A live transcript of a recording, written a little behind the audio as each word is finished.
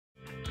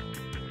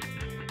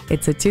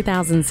It's a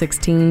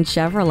 2016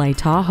 Chevrolet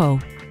Tahoe.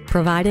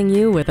 Providing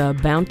you with a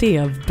bounty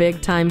of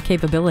big-time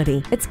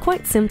capability. It's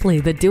quite simply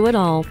the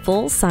do-it-all,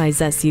 full-size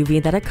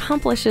SUV that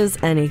accomplishes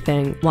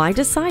anything. Why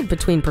decide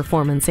between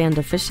performance and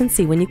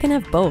efficiency when you can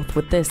have both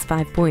with this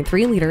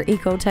 5.3-liter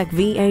Ecotec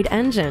V8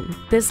 engine?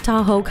 This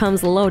Tahoe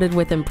comes loaded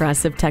with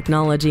impressive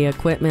technology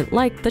equipment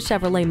like the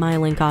Chevrolet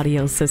MyLink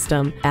audio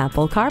system,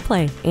 Apple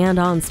CarPlay, and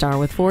OnStar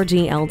with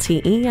 4G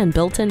LTE and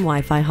built-in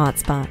Wi-Fi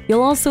hotspot.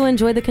 You'll also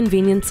enjoy the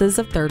conveniences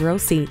of third-row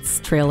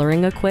seats,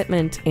 trailering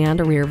equipment, and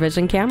a rear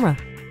vision camera.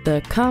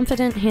 The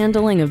confident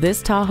handling of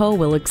this Tahoe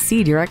will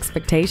exceed your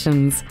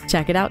expectations.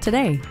 Check it out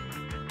today.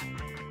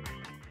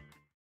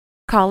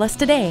 Call us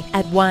today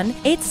at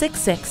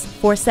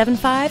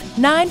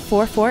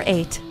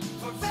 1-866-475-9448.